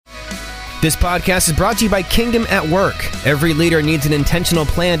This podcast is brought to you by Kingdom at Work. Every leader needs an intentional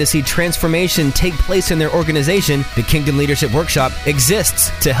plan to see transformation take place in their organization. The Kingdom Leadership Workshop exists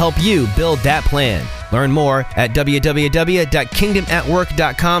to help you build that plan. Learn more at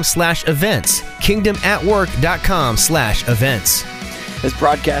www.kingdomatwork.com/events. kingdomatwork.com/events. This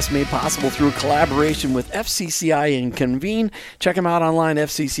broadcast made possible through a collaboration with FCCI and Convene. Check them out online,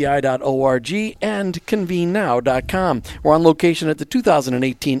 fcci.org and convenenow.com. We're on location at the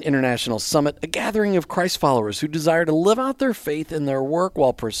 2018 International Summit, a gathering of Christ followers who desire to live out their faith in their work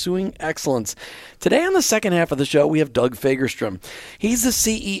while pursuing excellence. Today on the second half of the show, we have Doug Fagerstrom. He's the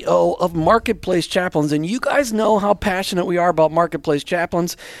CEO of Marketplace Chaplains, and you guys know how passionate we are about Marketplace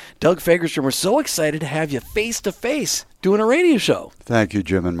Chaplains. Doug Fagerstrom, we're so excited to have you face-to-face doing a radio show. Thank you,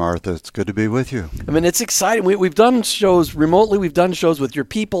 Jim and Martha. It's good to be with you. I mean, it's exciting. We've done shows remotely. We've done shows with your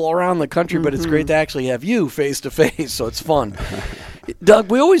people around the country, but it's great to actually have you face-to-face, so it's fun.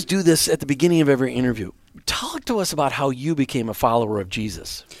 Doug, we always do this at the beginning of every interview. Talk to us about how you became a follower of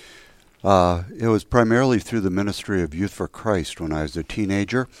Jesus. It was primarily through the ministry of Youth for Christ when I was a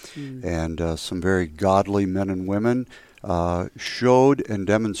teenager, and some very godly men and women showed and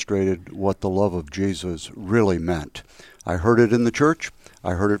demonstrated what the love of Jesus really meant. I heard it in the church.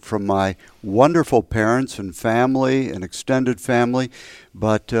 I heard it from my wonderful parents and family and extended family,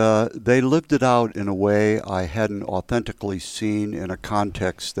 but they lived it out in a way I hadn't authentically seen in a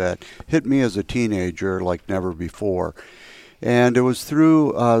context that hit me as a teenager like never before. And it was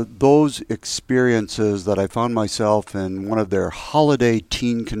through those experiences that I found myself in one of their holiday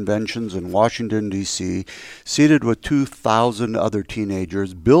teen conventions in Washington, D.C., seated with 2,000 other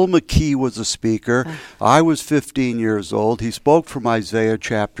teenagers. Bill McKee was a speaker. I was 15 years old. He spoke from Isaiah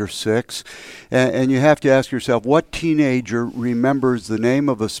chapter 6. And you have to ask yourself, what teenager remembers the name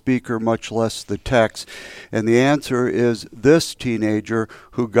of a speaker, much less the text? And the answer is this teenager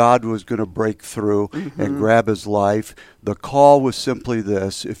who God was going to break through and grab his life. The call was simply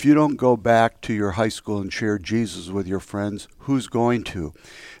this: if you don't go back to your high school and share Jesus with your friends, who's going to?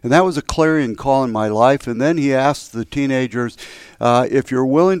 And that was a clarion call in my life. And then he asked the teenagers, if you're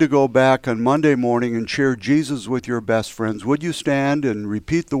willing to go back on Monday morning and share Jesus with your best friends, would you stand and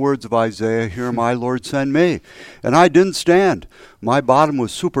repeat the words of Isaiah, "Here my Lord, send me"? And I didn't stand. My bottom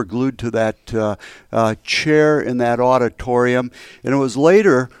was super glued to that chair in that auditorium. And it was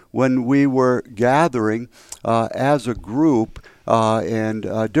later when we were gathering as a group, and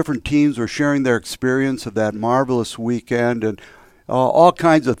different teams were sharing their experience of that marvelous weekend, and all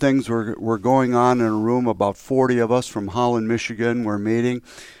kinds of things were going on in a room. About 40 of us from Holland, Michigan were meeting,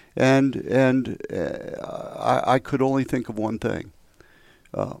 and I could only think of one thing: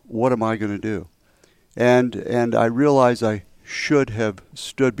 what am I going to do? And I realized I should have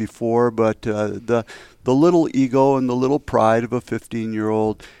stood before, but the little ego and the little pride of a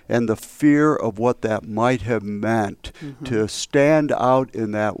 15-year-old and the fear of what that might have meant to stand out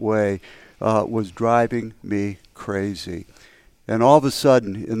in that way was driving me crazy. And all of a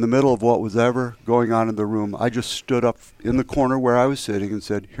sudden, in the middle of what was ever going on in the room, I just stood up in the corner where I was sitting and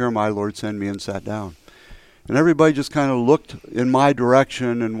said, "Here, my Lord, send me," and sat down. And everybody just kind of looked in my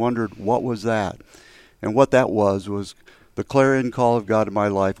direction and wondered, what was that? And what that was the clarion call of God in my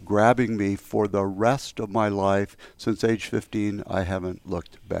life, grabbing me for the rest of my life. Since age 15, I haven't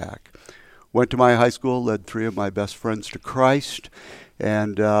looked back. Went to my high school, led 3 of my best friends to Christ,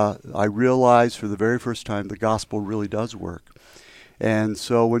 and I realized for the very first time the gospel really does work. And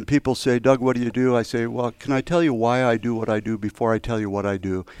so when people say, "Doug, what do you do?" I say, "Well, can I tell you why I do what I do before I tell you what I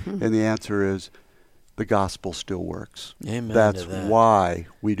do?" And the answer is, the gospel still works. Amen. That's why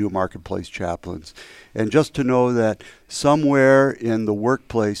we do Marketplace Chaplains. And just to know that somewhere in the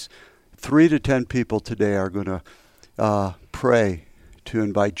workplace, 3 to 10 people today are going to pray to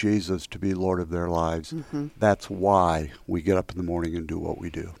invite Jesus to be Lord of their lives. That's why we get up in the morning and do what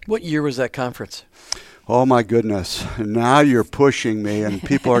we do. What year was that conference? Oh, my goodness. Now you're pushing me, and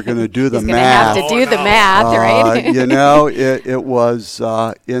people are going to do the He's math. He's going to have to do the math, right? It was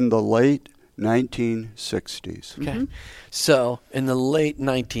in the late 1960s. Okay. So in the late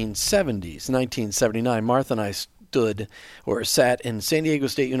 1970s, 1979, Martha and I sat in San Diego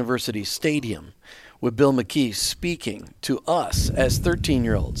State University Stadium with Bill McKee speaking to us as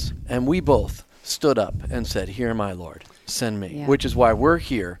 13-year-olds. And we both stood up and said, "Here, my Lord, send me," which is why we're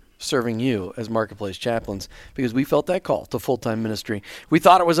here serving you as Marketplace Chaplains, because we felt that call to full-time ministry. We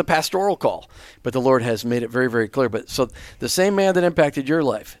thought it was a pastoral call, but the Lord has made it very, very clear. But so the same man that impacted your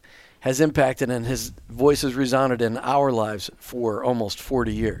life has impacted, and his voice has resounded in our lives for almost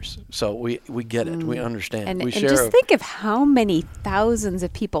 40 years. So we get it. We understand. And we share. just think of how many thousands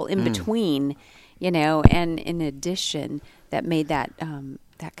of people in between, and in addition that made that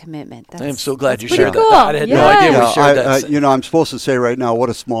that commitment. I am so glad you pretty shared cool. that. I had no Yeah. idea we shared that. I'm supposed to say right now, what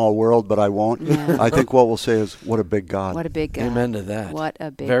a small world, but I won't. Yeah. I think what we'll say is, what a big God. What a big God. Amen to that. What a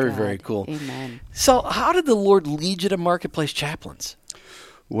big Very, God. very cool. Amen. So how did the Lord lead you to Marketplace Chaplains?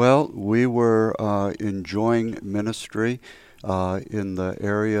 Well, we were enjoying ministry in the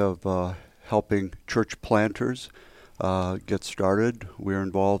area of helping church planters get started. We're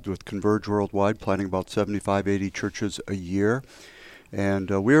involved with Converge Worldwide, planting about 75, 80 churches a year. And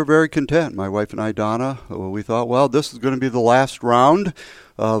we were very content. My wife and I, Donna, we thought, well, this is going to be the last round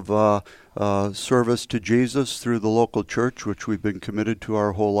of service to Jesus through the local church, which we've been committed to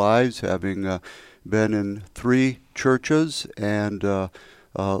our whole lives, having been in 3 churches and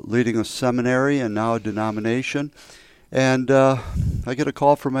leading a seminary and now a denomination. And I get a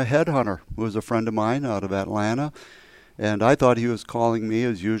call from a headhunter who was a friend of mine out of Atlanta. And I thought he was calling me,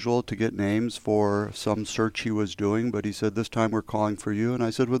 as usual, to get names for some search he was doing. But he said, this time we're calling for you. And I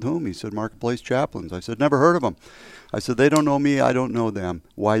said, with whom? He said, Marketplace Chaplains. I said, never heard of them. I said, they don't know me. I don't know them.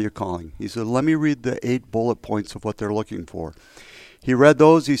 Why are you calling? He said, let me read the 8 bullet points of what they're looking for. He read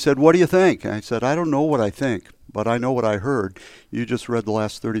those. He said, what do you think? And I said, I don't know what I think, but I know what I heard. You just read the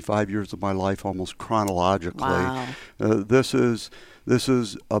last 35 years of my life almost chronologically. Wow. This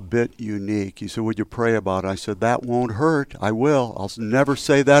is a bit unique. He said, would you pray about it? I said, that won't hurt. I will. I'll never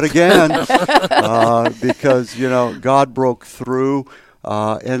say that again because, God broke through.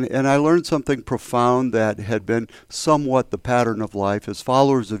 And I learned something profound that had been somewhat the pattern of life. As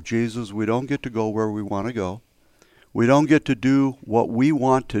followers of Jesus, we don't get to go where we want to go. We don't get to do what we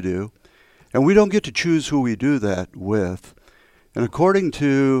want to do. And we don't get to choose who we do that with. And according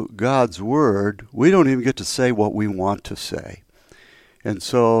to God's Word, we don't even get to say what we want to say. And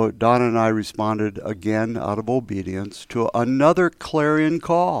so Donna and I responded again out of obedience to another clarion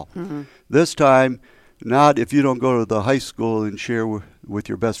call. Mm-hmm. This time, not if you don't go to the high school and share with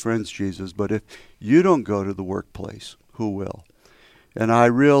your best friends Jesus, but if you don't go to the workplace, who will? And I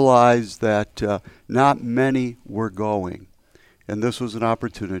realized that not many were going. And this was an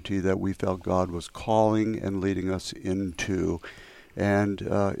opportunity that we felt God was calling and leading us into. And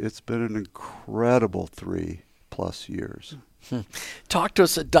it's been an incredible 3+ years. Talk to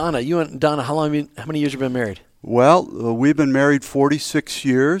us, Donna. You and Donna, how many years have you been married? Well, we've been married 46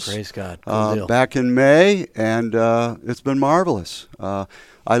 years. Praise God. Good deal. Back in May, and it's been marvelous. I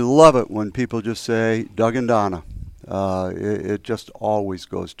love it when people just say, Doug and Donna. It just always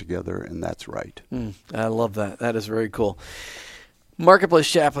goes together, and that's right. I love that. That is very cool. Marketplace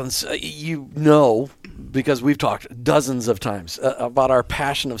Chaplains, because we've talked dozens of times about our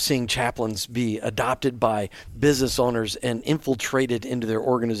passion of seeing chaplains be adopted by business owners and infiltrated into their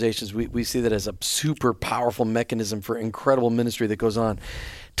organizations. We see that as a super powerful mechanism for incredible ministry that goes on.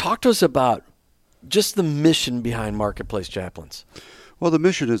 Talk to us about just the mission behind Marketplace Chaplains. Well, the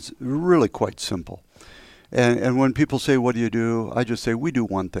mission is really quite simple. And when people say, what do? I just say, we do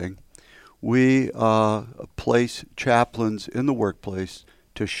one thing. We place chaplains in the workplace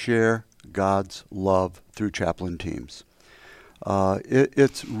to share God's love through chaplain teams.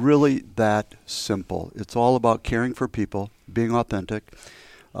 It's really that simple. It's all about caring for people, being authentic.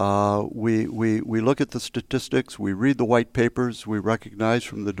 We look at the statistics. We read the white papers. We recognize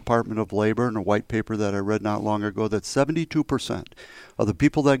from the Department of Labor in a white paper that I read not long ago that 72% of the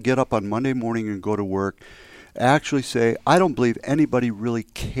people that get up on Monday morning and go to work actually say, I don't believe anybody really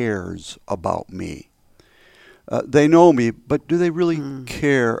cares about me. They know me, but do they really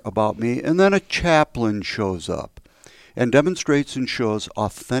care about me? And then a chaplain shows up and demonstrates and shows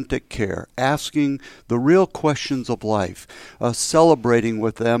authentic care, asking the real questions of life, celebrating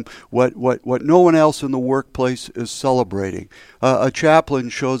with them what no one else in the workplace is celebrating. A chaplain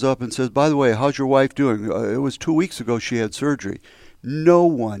shows up and says, by the way, how's your wife doing? It was 2 weeks ago she had surgery. No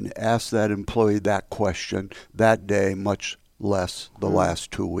one asked that employee that question that day, much less the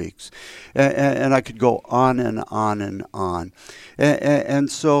last 2 weeks. And I could go on and on and on. And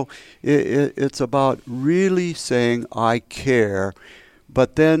so it's about really saying, I care,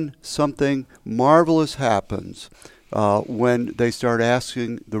 but then something marvelous happens when they start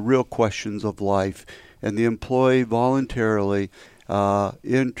asking the real questions of life, and the employee voluntarily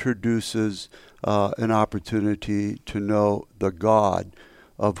introduces an opportunity to know the God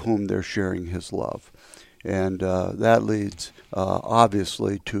of whom they're sharing his love. And that leads,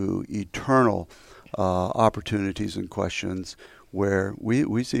 obviously, to eternal opportunities and questions where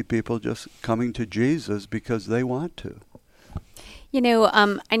we see people just coming to Jesus because they want to.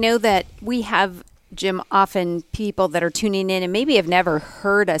 I know that we have Jim, often people that are tuning in and maybe have never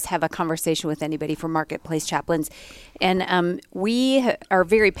heard us have a conversation with anybody from Marketplace Chaplains. And we are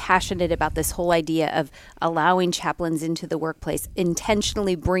very passionate about this whole idea of allowing chaplains into the workplace,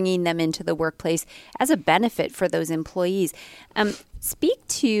 intentionally bringing them into the workplace as a benefit for those employees. Speak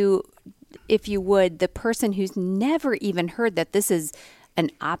to, if you would, the person who's never even heard that this is an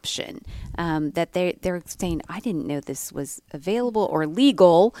option, that they're saying, I didn't know this was available or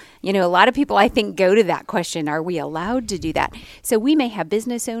legal. You know, a lot of people, I think, go to that question, are we allowed to do that? So we may have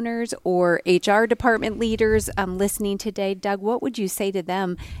business owners or HR department leaders listening today. Doug, what would you say to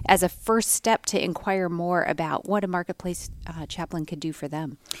them as a first step to inquire more about what a Marketplace chaplain could do for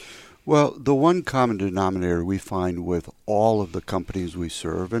them? Well, the one common denominator we find with all of the companies we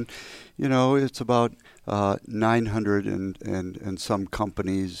serve, and, you know, it's about 900 and some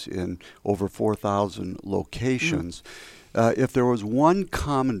companies in over 4,000 locations. If there was one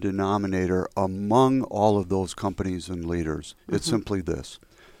common denominator among all of those companies and leaders, it's simply this.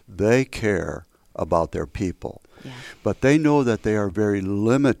 They care about their people. Yeah. But they know that they are very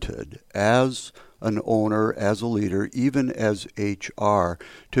limited as an owner, as a leader, even as HR,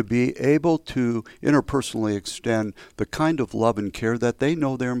 to be able to interpersonally extend the kind of love and care that they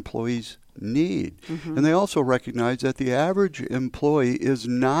know their employees need. And they also recognize that the average employee is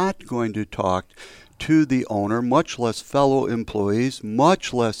not going to talk to the owner, much less fellow employees,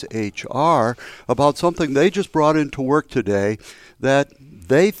 much less HR, about something they just brought into work today that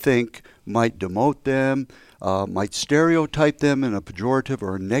they think might demote them, might stereotype them in a pejorative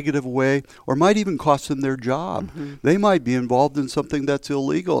or a negative way, or might even cost them their job. They might be involved in something that's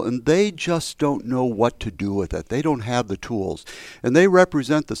illegal, and they just don't know what to do with it. They don't have the tools. And they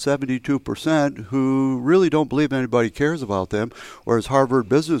represent the 72% who really don't believe anybody cares about them, or as Harvard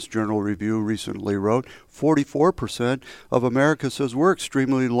Business Journal Review recently wrote, 44% of America says we're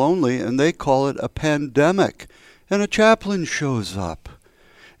extremely lonely, and they call it a pandemic. And a chaplain shows up.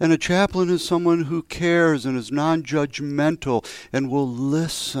 And a chaplain is someone who cares and is non-judgmental and will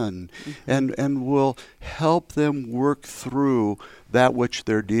listen and will help them work through that which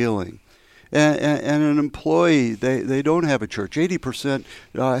they're dealing. And an employee, they don't have a church. 80%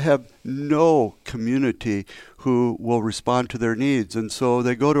 have no community who will respond to their needs. And so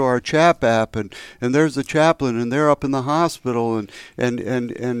they go to our Chap app, and there's the chaplain, and they're up in the hospital,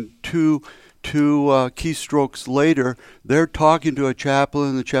 and two keystrokes later, they're talking to a chaplain,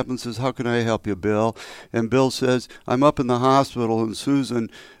 and the chaplain says, how can I help you, Bill? And Bill says, I'm up in the hospital, and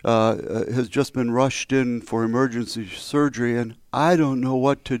Susan has just been rushed in for emergency surgery, and I don't know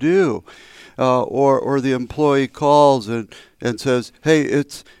what to do. Or the employee calls and says, hey,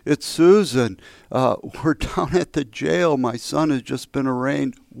 it's Susan. We're down at the jail. My son has just been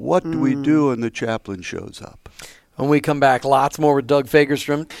arraigned. What do we do? And the chaplain shows up. When we come back, lots more with Doug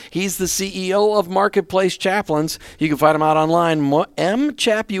Fagerstrom. He's the CEO of Marketplace Chaplains. You can find him out online,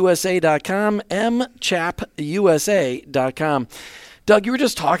 mchapusa.com, mchapusa.com. Doug, you were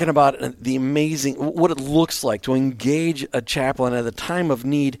just talking about the amazing, what it looks like to engage a chaplain at a time of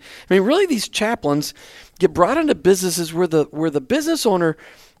need. I mean, really, these chaplains get brought into businesses where the business owner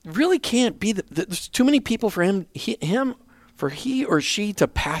really can't be. There's too many people for for he or she to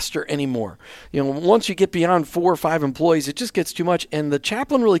pastor anymore. You know, once you get beyond 4 or 5 employees, it just gets too much. And the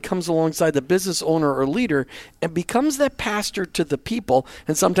chaplain really comes alongside the business owner or leader and becomes that pastor to the people.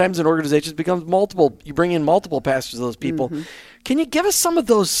 And sometimes in organizations becomes multiple. You bring in multiple pastors to those people. Can you give us some of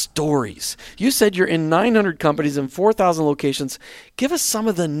those stories? You said you're in 900 companies in 4,000 locations. Give us some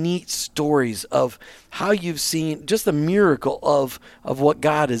of the neat stories of how you've seen just the miracle of what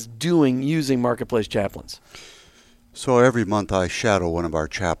God is doing using Marketplace Chaplains. So every month I shadow one of our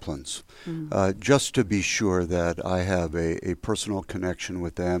chaplains, just to be sure that I have a personal connection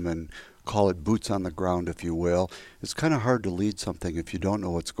with them, and call it boots on the ground, if you will. It's kind of hard to lead something if you don't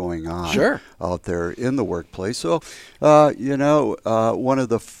know what's going on out there in the workplace. So, one of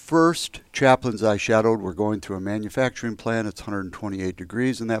the first chaplains I shadowed were going through a manufacturing plant. It's 128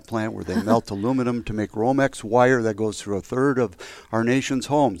 degrees in that plant where they melt aluminum to make Romex wire that goes through a third of our nation's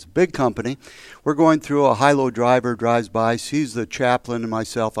homes. Big company. We're going through, a high-low driver drives by, sees the chaplain and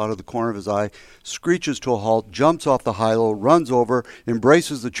myself out of the corner of his eye, screeches to a halt, jumps off the high-low, runs over,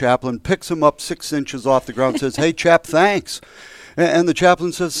 embraces the chaplain, picks him up 6 inches off the ground, says, hey, chap, thanks. And the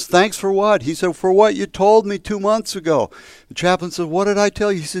chaplain says, thanks for what? He said, for what you told me 2 months ago. The chaplain said, what did I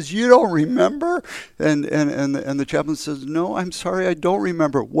tell you? He says, you don't remember? And the chaplain says, no, I'm sorry, I don't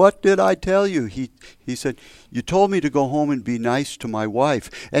remember. What did I tell you? He said, you told me to go home and be nice to my wife.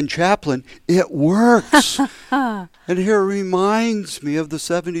 And chaplain, it works. And here it reminds me of the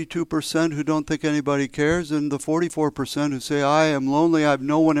 72% who don't think anybody cares and the 44% who say, I am lonely, I have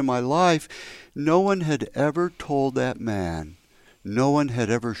no one in my life. No one had ever told that man, no one had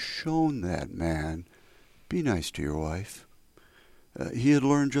ever shown that man, be nice to your wife. He had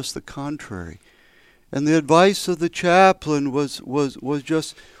learned just the contrary. And the advice of the chaplain was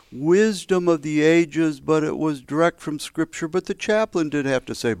just wisdom of the ages, but it was direct from Scripture. But the chaplain didn't have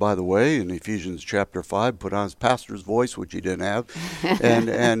to say, by the way, in Ephesians chapter 5, put on his pastor's voice, which he didn't have,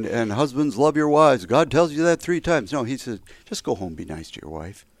 and husbands, love your wives. God tells you that 3 times. No, he said, just go home, be nice to your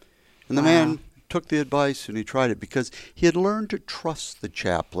wife. And the man took the advice and he tried it because he had learned to trust the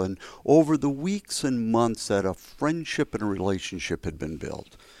chaplain over the weeks and months that a friendship and a relationship had been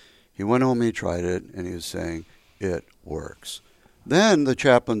built. He went home and he tried it, and he was saying, it works. Then the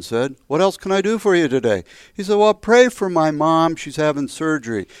chaplain said, what else can I do for you today? He said, well, pray for my mom. She's having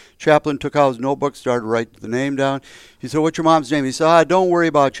surgery. Chaplain took out his notebook, started writing the name down. He said, what's your mom's name? He said, don't worry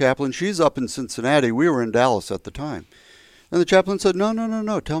about it, chaplain. She's up in Cincinnati. We were in Dallas at the time. And the chaplain said,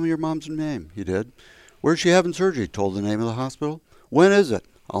 no, tell me your mom's name. He did. Where's she having surgery? He told the name of the hospital. When is it?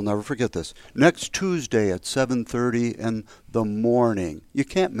 I'll never forget this. Next Tuesday at 7:30 in the morning. You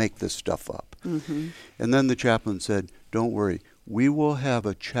can't make this stuff up. Mm-hmm. And then the chaplain said, don't worry. We will have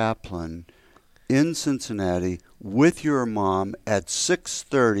a chaplain in Cincinnati with your mom at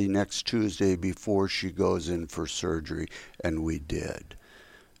 6:30 next Tuesday before she goes in for surgery. And we did.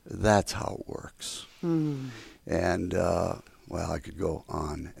 That's how it works. Mm. And, I could go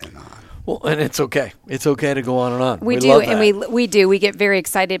on and on. Well, and it's okay. It's okay to go on and on. We do, and we do. We get very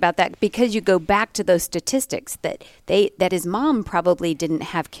excited about that because you go back to those statistics that his mom probably didn't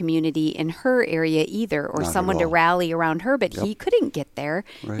have community in her area either, or Not someone to rally around her, but he couldn't get there.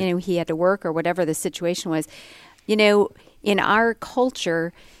 Right. He had to work or whatever the situation was. In our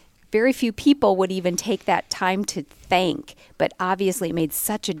culture, very few people would even take that time to thank, but obviously it made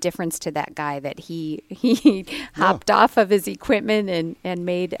such a difference to that guy that he hopped off of his equipment and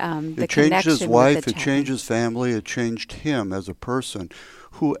made the connection with the chaplain. It changed his wife, it changed his family, it changed him as a person.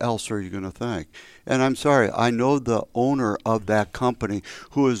 Who else are you going to thank? And I'm sorry, I know the owner of that company,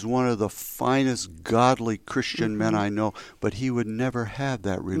 who is one of the finest godly Christian men I know, but he would never have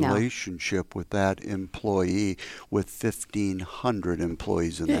that relationship with that employee with 1,500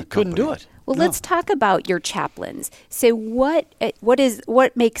 employees in that company. Couldn't do it. Well, let's talk about your chaplains. So what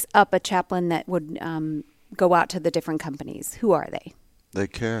makes up a chaplain that would go out to the different companies? Who are they? They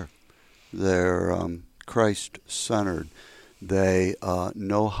care. They're Christ-centered. They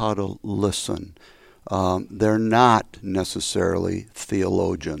know how to listen. They're not necessarily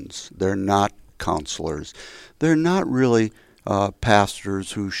theologians. They're not counselors. They're not really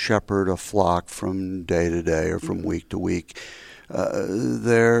pastors who shepherd a flock from day to day or from week to week.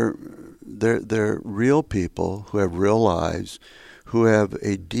 They're real people who have real lives, who have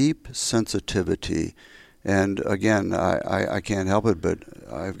a deep sensitivity. And again, I can't help it, but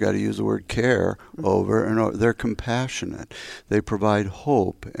I've got to use the word care over and over. They're compassionate. They provide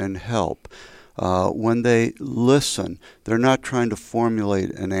hope and help. When they listen, they're not trying to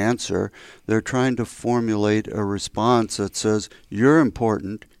formulate an answer. They're trying to formulate a response that says, you're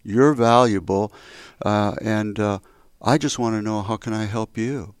important, you're valuable, and I just want to know, how can I help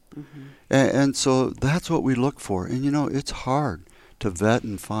you? Mm-hmm. And so that's what we look for. And, it's hard to vet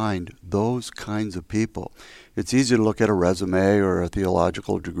and find those kinds of people. It's easy to look at a resume or a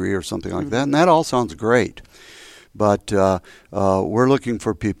theological degree or something like that, and that all sounds great. But we're looking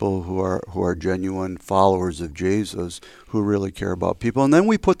for people who are genuine followers of Jesus, who really care about people. And then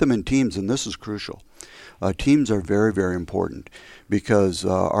we put them in teams, and this is crucial. Teams are very, very important because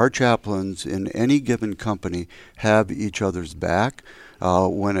our chaplains in any given company have each other's back.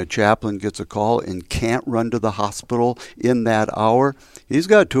 When a chaplain gets a call and can't run to the hospital in that hour, he's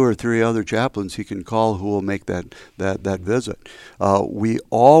got 2 or 3 other chaplains he can call who will make that visit. We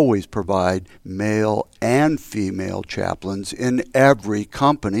always provide male and female chaplains in every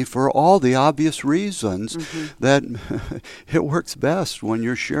company for all the obvious reasons that it works best when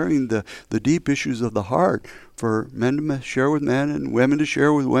you're sharing the deep issues of the heart. For men to share with men and women to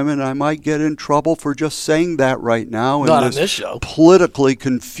share with women. I might get in trouble for just saying that right now. Not on this show. Politically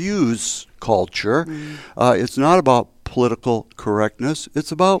confused culture. It's not about political correctness.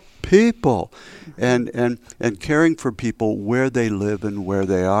 It's about people and caring for people where they live and where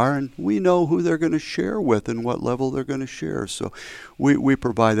they are. And we know who they're going to share with and what level they're going to share. So we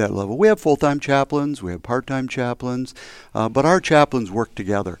provide that level. We have full-time chaplains. We have part-time chaplains. But our chaplains work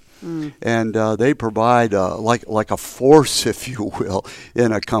together. And they provide like a force, if you will,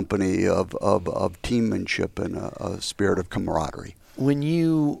 in a company of teammanship and a spirit of camaraderie. When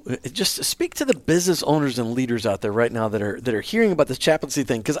you just speak to the business owners and leaders out there right now that are hearing about this chaplaincy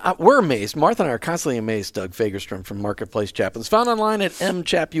thing, because we're amazed. Martha and I are constantly amazed. Doug Fagerstrom from Marketplace Chaplains, found online at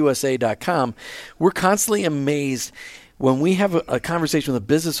mchapusa.com. We're constantly amazed when we have a conversation with the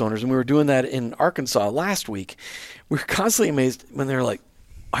business owners, and we were doing that in Arkansas last week. We're constantly amazed when they're like,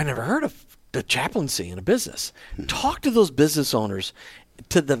 I never heard of the chaplaincy in a business. Talk to those business owners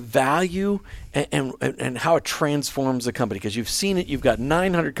to the value and how it transforms the company, because you've seen it. You've got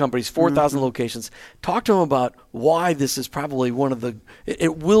 900 companies, 4,000 locations. Talk to them about why this is probably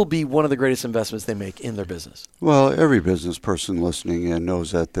it will be one of the greatest investments they make in their business. Well, every business person listening in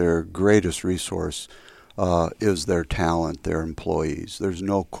knows that their greatest resource is their talent, their employees. There's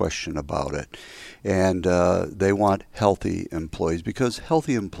no question about it. And they want healthy employees, because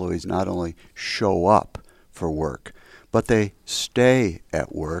healthy employees not only show up for work, but they stay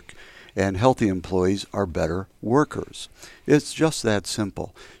at work, and healthy employees are better workers. It's just that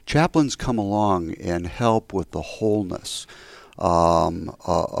simple. Chaplains come along and help with the wholeness and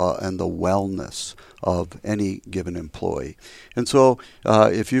the wellness of any given employee. And so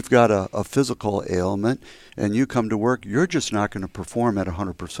if you've got a physical ailment and you come to work, you're just not going to perform at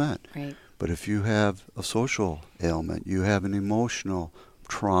 100%. Right. But if you have a social ailment, you have an emotional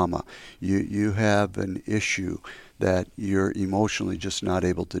trauma, you have an issue that you're emotionally just not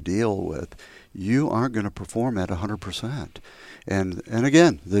able to deal with, you aren't going to perform at 100%. And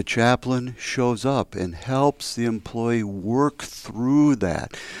again, the chaplain shows up and helps the employee work through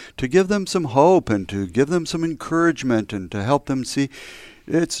that, to give them some hope and to give them some encouragement and to help them see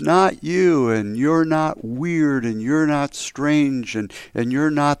it's not you, and you're not weird, and you're not strange, and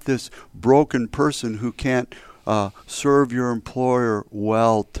you're not this broken person who can't serve your employer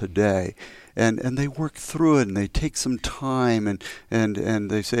well today. And they work through it, and they take some time, and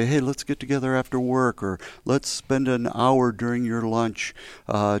they say, hey, let's get together after work, or let's spend an hour during your lunch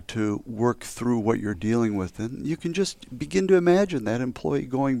to work through what you're dealing with. And you can just begin to imagine that employee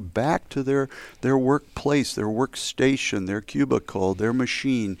going back to their workplace, their workstation, their cubicle, their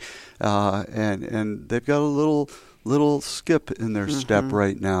machine, and they've got a little skip in their step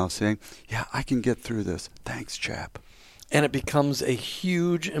right now saying, yeah, I can get through this. Thanks, chap. And it becomes a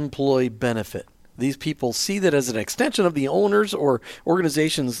huge employee benefit. These people see that as an extension of the owners or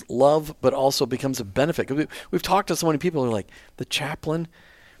organization's love, but also becomes a benefit. We've talked to so many people who are like, the chaplain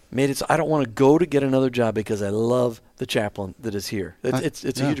made it so I don't want to go to get another job because I love the chaplain that is here. It's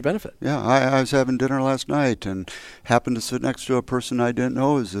a huge benefit. Yeah, I was having dinner last night and happened to sit next to a person I didn't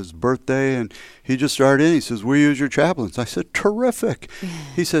know. It was his birthday, and he just started in. He says, we use your chaplains. I said, terrific.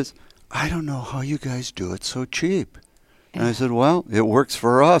 He says, I don't know how you guys do it so cheap. And I said, well, it works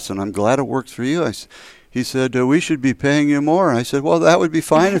for us, and I'm glad it works for you. He said, we should be paying you more. I said, well, that would be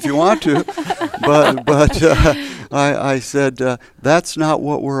fine if you want to. But I said, that's not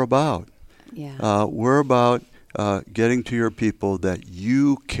what we're about. Yeah. We're about getting to your people that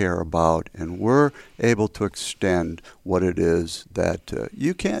you care about, and we're able to extend what it is that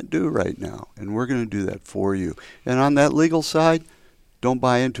you can't do right now, and we're going to do that for you. And on that legal side, don't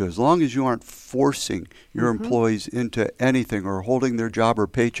buy into it. As long as you aren't forcing your employees into anything or holding their job or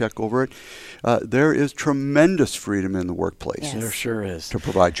paycheck over it, there is tremendous freedom in the workplace. Yes. There sure is. To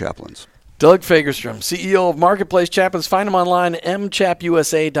provide chaplains. Doug Fagerstrom, CEO of Marketplace Chaplains. Find him online at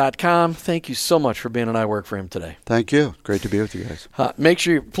mchapusa.com. Thank you so much for being on I Work For Him today. Thank you. Great to be with you guys. Make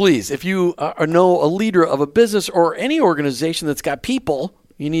sure, please, if you know a leader of a business or any organization that's got people,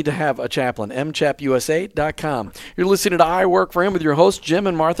 you need to have a chaplain, mchapusa.com. You're listening to I Work For Him with your hosts, Jim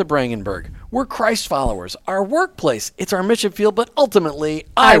and Martha Brangenberg. We're Christ followers. Our workplace, it's our mission field, but ultimately,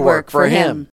 I work for Him.